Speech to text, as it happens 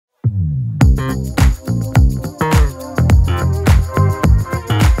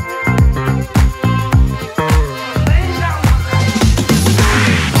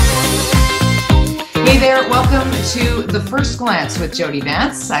The First Glance with Jody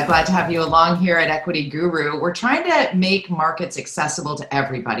Vance. Glad to have you along here at Equity Guru. We're trying to make markets accessible to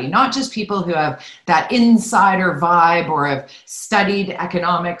everybody, not just people who have that insider vibe or have studied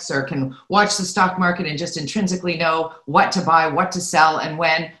economics or can watch the stock market and just intrinsically know what to buy, what to sell, and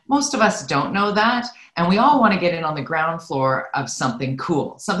when. Most of us don't know that. And we all want to get in on the ground floor of something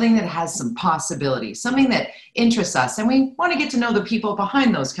cool, something that has some possibility, something that interests us. And we want to get to know the people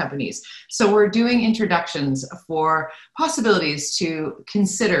behind those companies. So we're doing introductions for possibilities to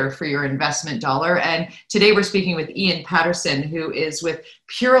consider for your investment dollar. And today we're speaking with Ian Patterson, who is with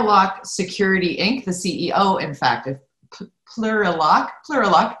Plurilock Security Inc., the CEO, in fact, of Plurilock.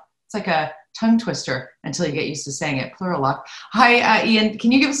 It's like a tongue twister until you get used to saying it, Plurilock. Hi, Ian.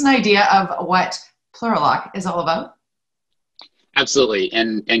 Can you give us an idea of what Plurilock is all about? Absolutely,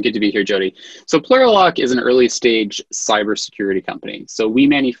 and good to be here, Jody. So Plurilock is an early stage cybersecurity company. So we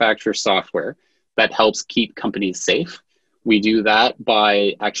manufacture software that helps keep companies safe. We do that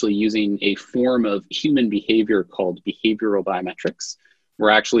by actually using a form of human behavior called behavioral biometrics. We're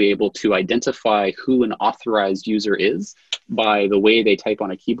actually able to identify who an authorized user is by the way they type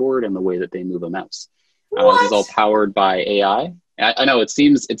on a keyboard and the way that they move a mouse. This is all powered by AI. I know it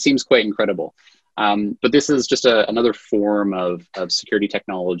seems quite incredible. But this is just another form of security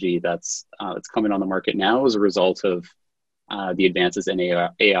technology that's coming on the market now as a result of the advances in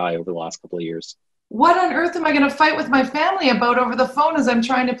AI over the last couple of years. What on earth am I going to fight with my family about over the phone as I'm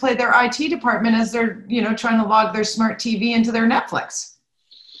trying to play their IT department as they're, trying to log their smart TV into their Netflix?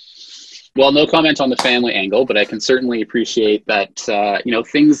 Well, no comment on the family angle, but I can certainly appreciate that,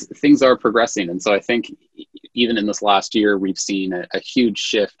 things are progressing. And so I think even in this last year, we've seen a huge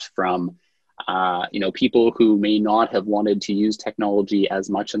shift from people who may not have wanted to use technology as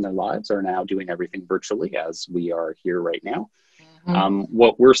much in their lives are now doing everything virtually, as we are here right now. Mm-hmm.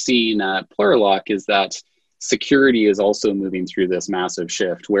 What we're seeing at Plurilock is that security is also moving through this massive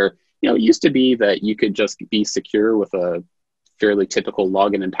shift where, it used to be that you could just be secure with a fairly typical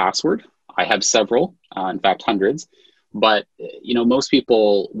login and password. I have several, in fact, hundreds. But, most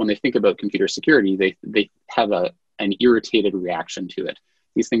people, when they think about computer security, they have an irritated reaction to it.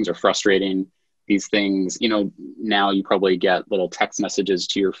 These things are frustrating. These things, now you probably get little text messages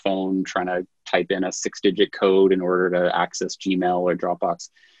to your phone trying to type in a 6-digit code in order to access Gmail or Dropbox.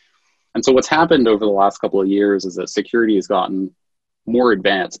 And so what's happened over the last couple of years is that security has gotten more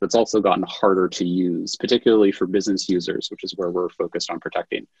advanced, but it's also gotten harder to use, particularly for business users, which is where we're focused on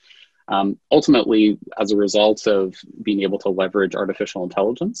protecting. Ultimately, as a result of being able to leverage artificial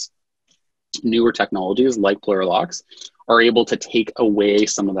intelligence, newer technologies like Plurilock's are able to take away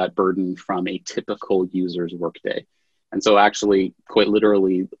some of that burden from a typical user's workday. And so actually, quite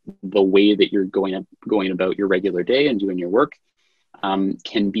literally, the way that you're going about your regular day and doing your work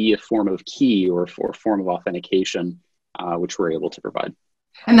can be a form of key or a form of authentication, which we're able to provide.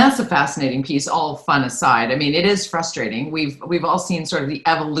 And that's a fascinating piece, all fun aside. I mean, it is frustrating. We've all seen sort of the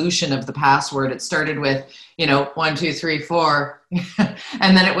evolution of the password. It started with, 1, 2, 3, 4.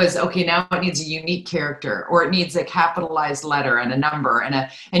 And then it was, okay, now it needs a unique character, or it needs a capitalized letter and a number and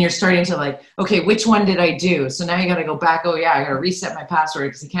you're starting to okay, which one did I do? So now you got to go back. Oh yeah, I got to reset my password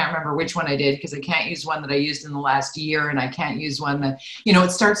because I can't remember which one I did because I can't use one that I used in the last year. And I can't use one that,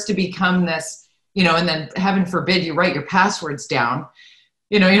 it starts to become this, and then heaven forbid you write your passwords down.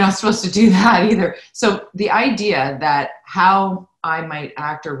 You're not supposed to do that either. So the idea that how I might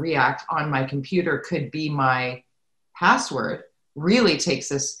act or react on my computer could be my password really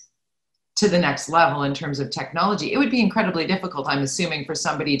takes us to the next level in terms of technology. It would be incredibly difficult, I'm assuming, for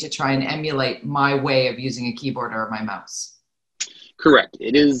somebody to try and emulate my way of using a keyboard or my mouse. Correct.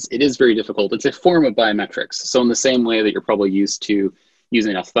 It is very difficult. It's a form of biometrics. So in the same way that you're probably used to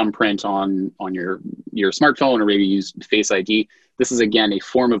using a thumbprint on your smartphone or maybe use Face ID, this is, again, a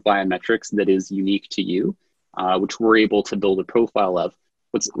form of biometrics that is unique to you, which we're able to build a profile of.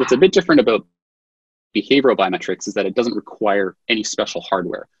 What's a bit different about behavioral biometrics is that it doesn't require any special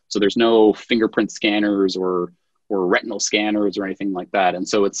hardware. So there's no fingerprint scanners or retinal scanners or anything like that. And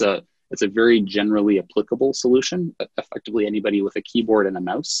so it's a very generally applicable solution. Effectively, anybody with a keyboard and a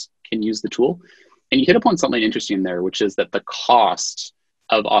mouse can use the tool. And you hit upon something interesting there, which is that the cost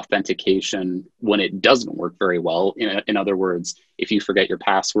of authentication when it doesn't work very well. In other words, if you forget your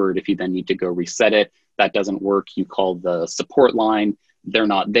password, if you then need to go reset it, that doesn't work. You call the support line. They're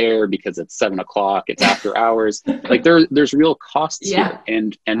not there because it's 7 o'clock. It's after hours. There's real costs here.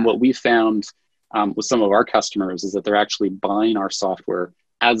 And what we found with some of our customers is that they're actually buying our software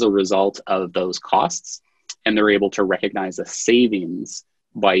as a result of those costs, and they're able to recognize a savings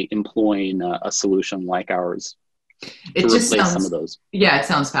by employing a solution like ours. It just sounds, some of those. Yeah, it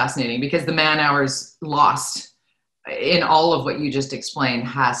sounds fascinating because the man hours lost in all of what you just explained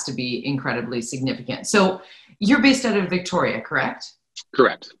has to be incredibly significant. So you're based out of Victoria, correct?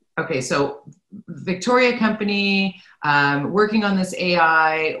 Correct. Okay, so Victoria company, working on this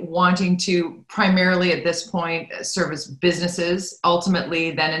AI, wanting to primarily at this point service businesses,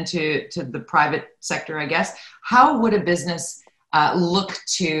 ultimately then into the private sector, I guess. How would a business look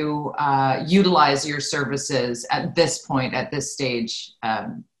to utilize your services at this point, at this stage?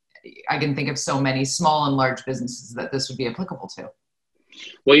 I can think of so many small and large businesses that this would be applicable to.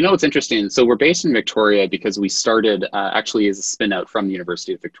 Well, you know, what's interesting. So we're based in Victoria because we started actually as a spin out from the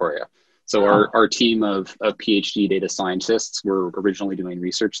University of Victoria. So our team of PhD data scientists were originally doing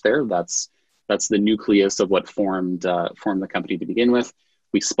research there. That's the nucleus of what formed the company to begin with.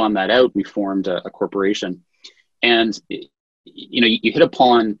 We spun that out. We formed a corporation. And, you know, you hit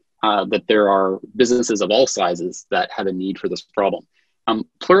upon that there are businesses of all sizes that have a need for this problem.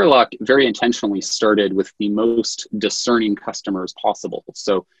 Plurilock very intentionally started with the most discerning customers possible.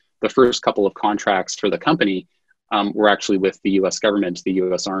 So the first couple of contracts for the company were actually with the US government, the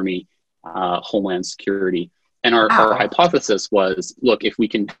US Army, Homeland Security. And our hypothesis was, look, if we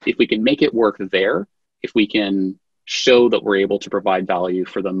can make it work there, if we can show that we're able to provide value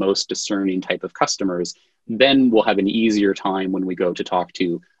for the most discerning type of customers, then we'll have an easier time when we go to talk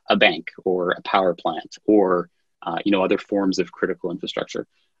to a bank or a power plant or you know, other forms of critical infrastructure.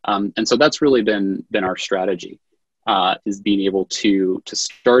 And so that's really been our strategy, is being able to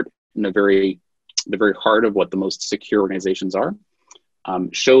start in the very heart of what the most secure organizations are,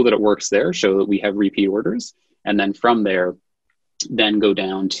 show that it works there, show that we have repeat orders, and then from there, then go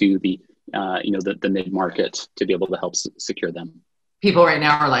down to the you know, the mid-market to be able to help secure them. People right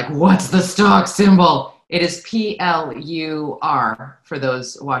now are like, what's the stock symbol? It is PLUR for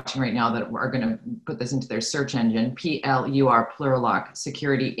those watching right now that are going to put this into their search engine. PLUR, Plurilock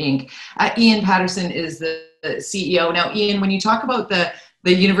Security Inc. Ian Paterson is the CEO. Now, Ian, when you talk about the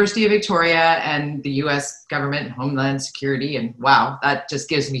University of Victoria and the US government, Homeland Security, and wow, that just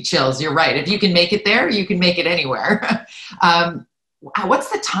gives me chills. You're right. If you can make it there, you can make it anywhere.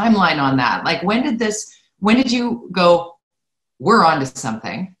 What's the timeline on that? Like, when did you go, we're onto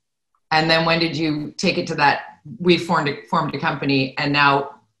something? And then when did you take it to that, we formed a company, and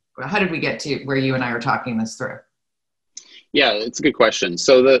now how did we get to where you and I are talking this through? Yeah, it's a good question.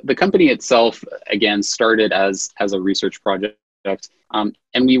 So the company itself, again, started as a research project, and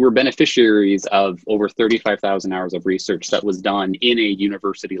we were beneficiaries of over 35,000 hours of research that was done in a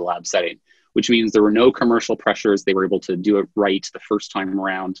university lab setting, which means there were no commercial pressures. They were able to do it right the first time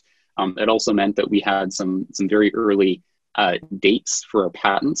around. It also meant that we had some very early dates for our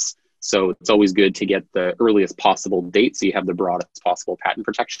patents. So it's always good to get the earliest possible date so you have the broadest possible patent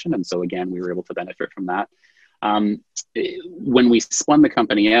protection. And so again, we were able to benefit from that. When we spun the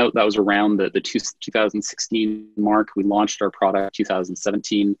company out, that was around the 2016 mark. We launched our product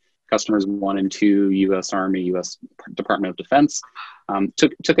 2017. Customers 1 and 2, US Army, US Department of Defense.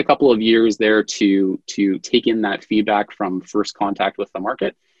 Took a couple of years there to take in that feedback from first contact with the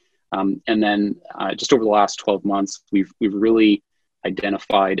market. And then just over the last 12 months, we've really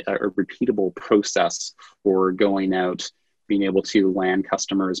identified a repeatable process for going out, being able to land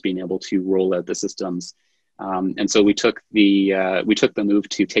customers, being able to roll out the systems. And so we took the move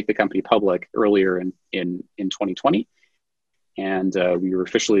to take the company public earlier in 2020, and we were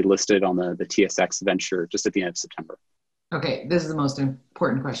officially listed on the TSX Venture just at the end of September. Okay, this is the most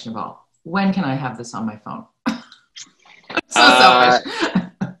important question of all. When can I have this on my phone? So selfish.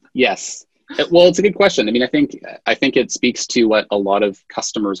 Yes. Well, it's a good question. I mean, I think it speaks to what a lot of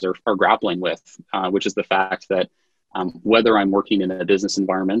customers are grappling with, which is the fact that whether I'm working in a business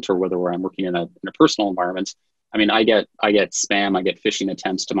environment or whether I'm working in a personal environment, I mean, I get spam, I get phishing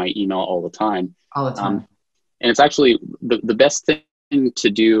attempts to my email all the time. All the time. And it's actually the best thing to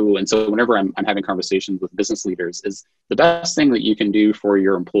do. And so whenever I'm having conversations with business leaders, is the best thing that you can do for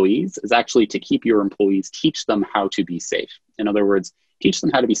your employees is actually to keep your employees, teach them how to be safe. In other words, teach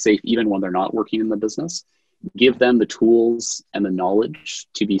them how to be safe even when they're not working in the business. Give them the tools and the knowledge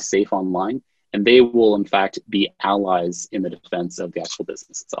to be safe online, and they will, in fact, be allies in the defense of the actual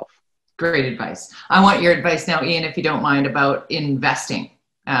business itself. Great advice. I want your advice now, Ian, if you don't mind, about investing.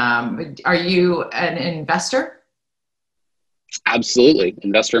 Are you an investor? Absolutely.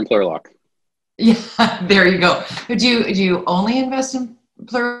 Investor in Plurilock. Yeah, there you go. Do you only invest in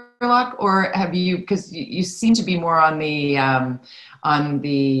Plurilock, or have you, because you seem to be more on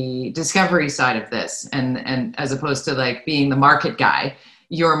the discovery side of this, and as opposed to like being the market guy,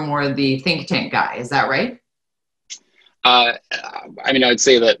 you're more the think tank guy. Is that right? I mean, I would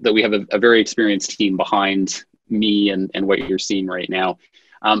say that we have a very experienced team behind me and what you're seeing right now.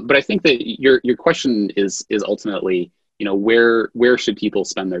 But I think that your question is ultimately, where should people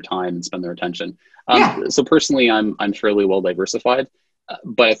spend their time and spend their attention? Yeah. So personally, I'm fairly well diversified,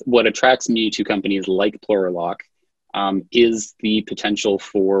 but what attracts me to companies like Plurilock is the potential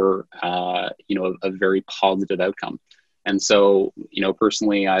for a very positive outcome. And so,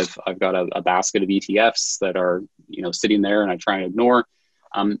 personally, I've got a basket of ETFs that are sitting there, and I try and ignore.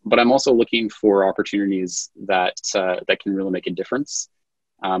 But I'm also looking for opportunities that can really make a difference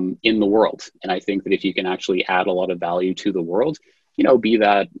in the world. And I think that if you can actually add a lot of value to the world, be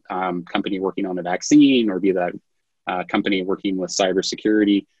that company working on a vaccine, or be that company working with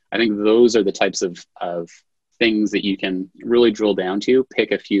cybersecurity, I think those are the types of things that you can really drill down to,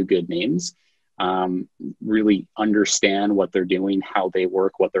 pick a few good names, really understand what they're doing, how they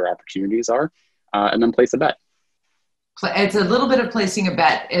work, what their opportunities are, and then place a bet. It's a little bit of placing a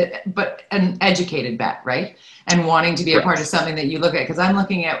bet, but an educated bet, right? And wanting to be a part of something that you look at, because I'm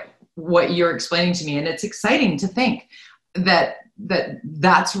looking at what you're explaining to me, and it's exciting to think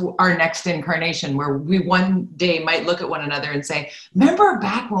that's our next incarnation, where we one day might look at one another and say, remember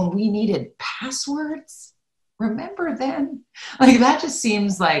back when we needed passwords? Remember then? Like, that just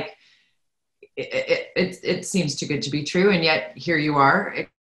seems like it seems too good to be true. And yet here you are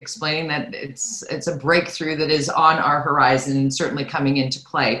explaining that it's a breakthrough that is on our horizon and certainly coming into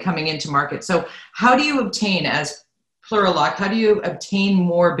play, coming into market. So how do you obtain, as Plurilock, how do you obtain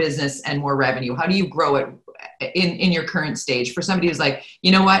more business and more revenue? How do you grow it in your current stage for somebody who's like,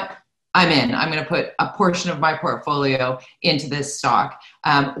 you know what, I'm going to put a portion of my portfolio into this stock.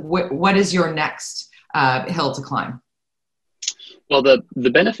 What is your next hill to climb? Well, the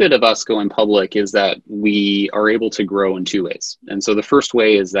benefit of us going public is that we are able to grow in two ways. And so the first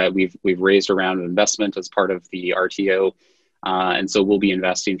way is that we've raised a round of investment as part of the RTO. And so we'll be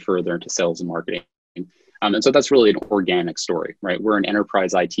investing further into sales and marketing. And so that's really an organic story, right? We're an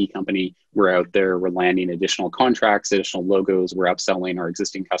enterprise IT company. We're out there, we're landing additional contracts, additional logos, we're upselling our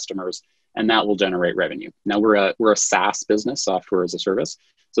existing customers, and that will generate revenue. Now we're a SaaS business, software as a service.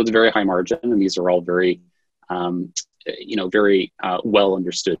 So it's very high margin, and these are all very very well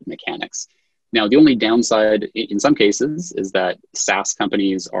understood mechanics. Now, the only downside in some cases is that SaaS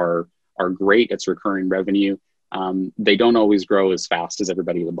companies are great. It's recurring revenue. They don't always grow as fast as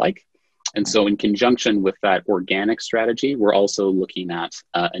everybody would like. And so in conjunction with that organic strategy, we're also looking at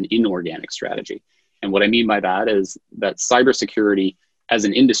an inorganic strategy. And what I mean by that is that cybersecurity as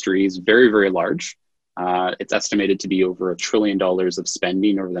an industry is very, very large. It's estimated to be over $1 trillion of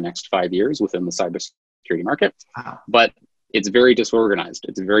spending over the next 5 years within the cybersecurity market. Wow. But it's very disorganized.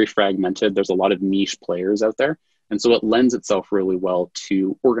 It's very fragmented. There's a lot of niche players out there. And so it lends itself really well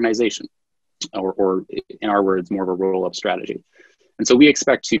to organization, or in our words, more of a roll-up strategy. And so we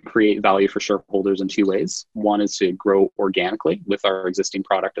expect to create value for shareholders in two ways. One is to grow organically with our existing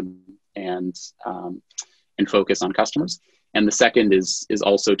product and focus on customers. And the second is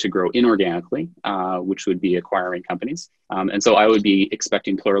also to grow inorganically, which would be acquiring companies. And so I would be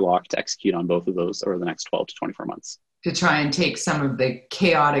expecting Plurilock to execute on both of those over the next 12 to 24 months. To try and take some of the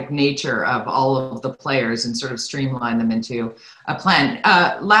chaotic nature of all of the players and sort of streamline them into a plan.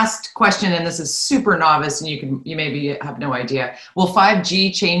 Last question, and this is super novice, and you maybe have no idea. Will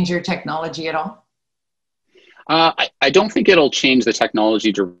 5G change your technology at all? I don't think it'll change the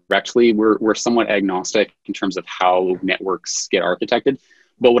technology directly. We're somewhat agnostic in terms of how networks get architected.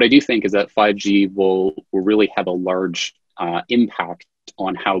 But what I do think is that 5G will really have a large impact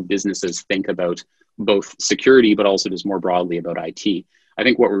on how businesses think about both security, but also just more broadly about IT. I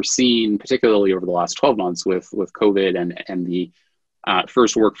think what we're seeing, particularly over the last 12 months with COVID and the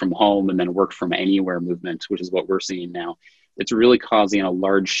first work from home and then work from anywhere movement, which is what we're seeing now, it's really causing a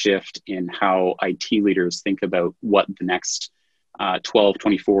large shift in how IT leaders think about what the next 12,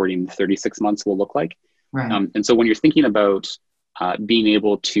 24, even 36 months will look like. Right. And so when you're thinking about being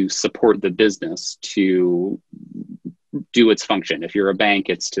able to support the business to do its function, if you're a bank,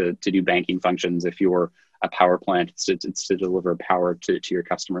 it's to do banking functions. If you're a power plant, it's to deliver power to your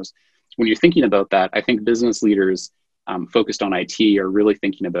customers. When you're thinking about that, I think business leaders focused on IT are really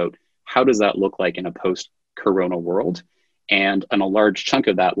thinking about how does that look like in a post-corona world? And a large chunk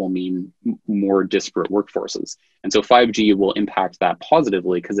of that will mean more disparate workforces. And so 5G will impact that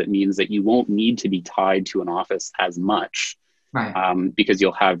positively because it means that you won't need to be tied to an office as much, right? Because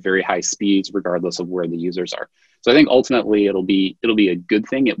you'll have very high speeds regardless of where the users are. So I think ultimately it'll be a good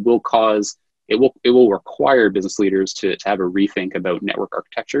thing. It will require business leaders to have a rethink about network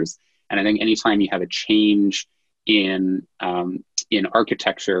architectures. And I think anytime you have a change in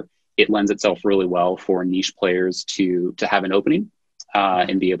architecture, it lends itself really well for niche players to have an opening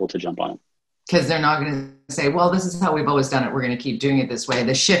and be able to jump on it. because they're not going to say, well, this is how we've always done it. We're going to keep doing it this way.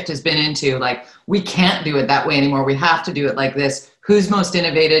 The shift has been into like, we can't do it that way anymore. We have to do it like this. Who's most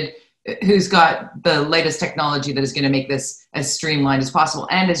innovated? Who's got the latest technology that is going to make this as streamlined as possible?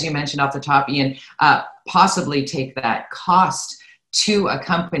 And as you mentioned off the top, Ian, possibly take that cost to a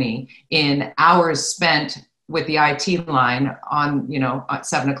company in hours spent with the IT line on, at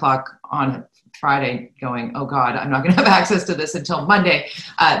 7 o'clock on Friday going, oh God, I'm not going to have access to this until Monday.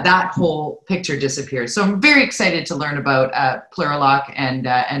 That whole picture disappears. So I'm very excited to learn about Plurilock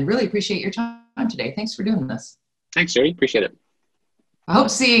and really appreciate your time today. Thanks for doing this. Thanks, Jody. Appreciate it. I hope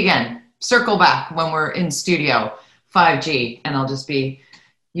to see you again. Circle back when we're in studio 5G, and I'll just be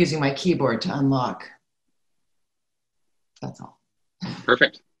using my keyboard to unlock. That's all.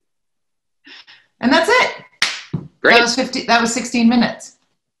 Perfect. And that's it. Great. That was 16 minutes.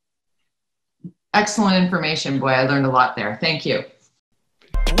 Excellent information, boy. I learned a lot there. Thank you.